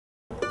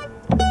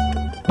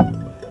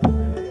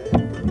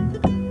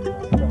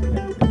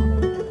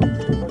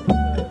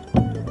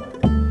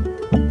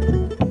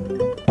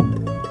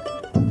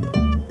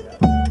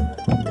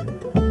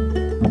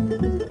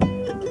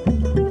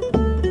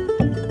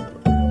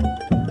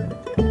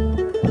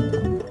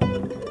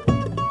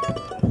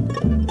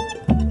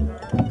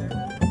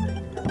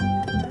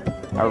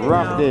A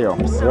rough deal.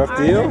 Rough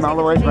deal? I'm all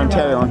the way from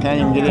Ontario and can't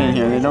even get in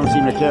here. They don't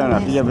seem to care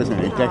enough to give us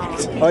any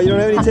tickets. Oh, you don't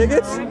have any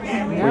tickets? We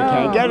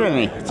can't get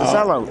any. It's a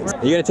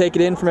sellout. Are you gonna take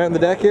it in from out on the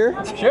deck here?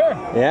 Sure.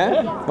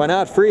 Yeah? Why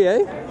not? Free,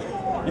 eh?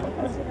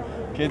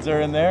 Kids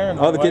are in there. And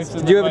Oh, the kids.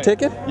 Did you have a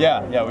ticket?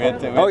 Yeah, we had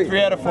 3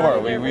 out of 4.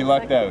 We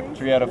lucked out.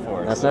 3 out of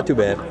 4. That's not too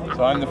bad.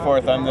 So I'm the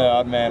 4th. I'm the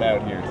odd man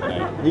out here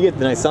tonight. You get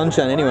the nice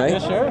sunshine anyway. Yeah,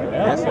 sure.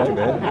 Yeah. That's not too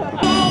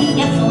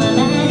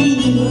bad.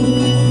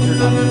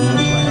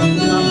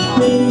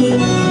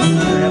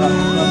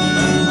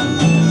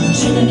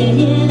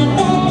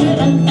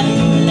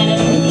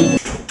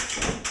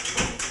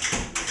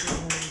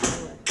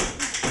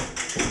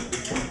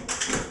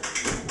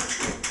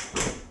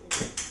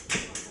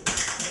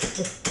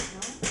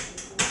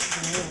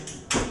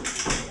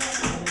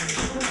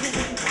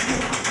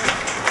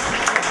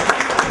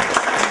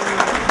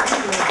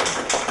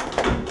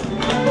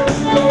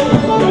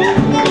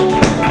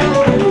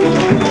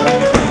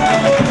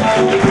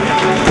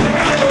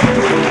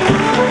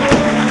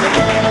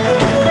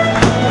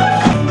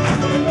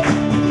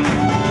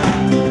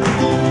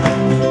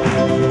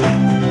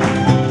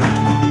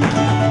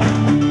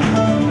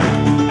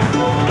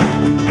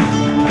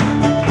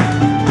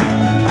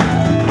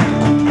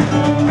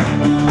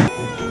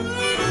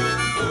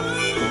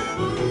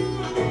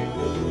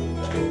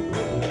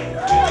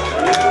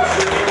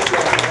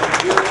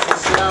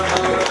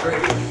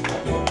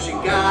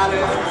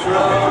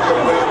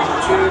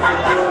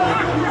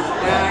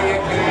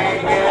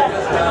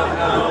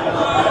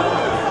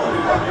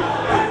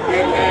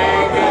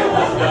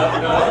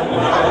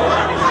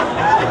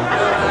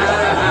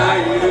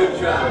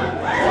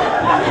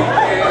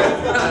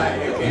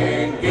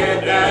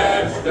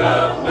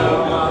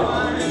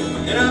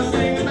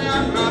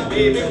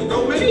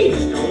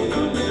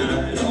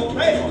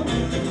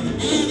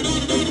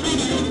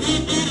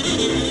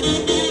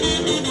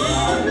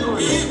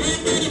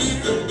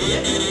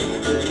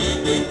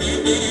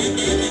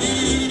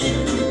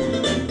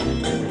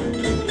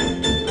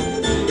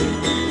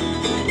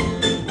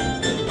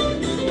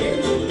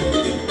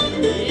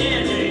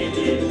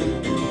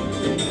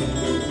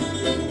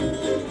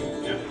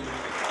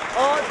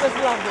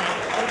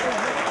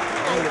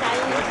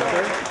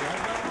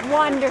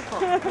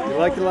 Wonderful. You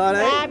liked it a lot,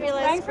 eh?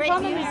 Fabulous. Great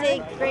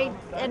music, great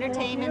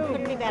entertainment.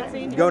 Couldn't be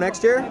better. Go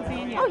next year?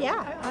 Oh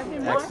yeah.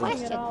 No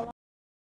question.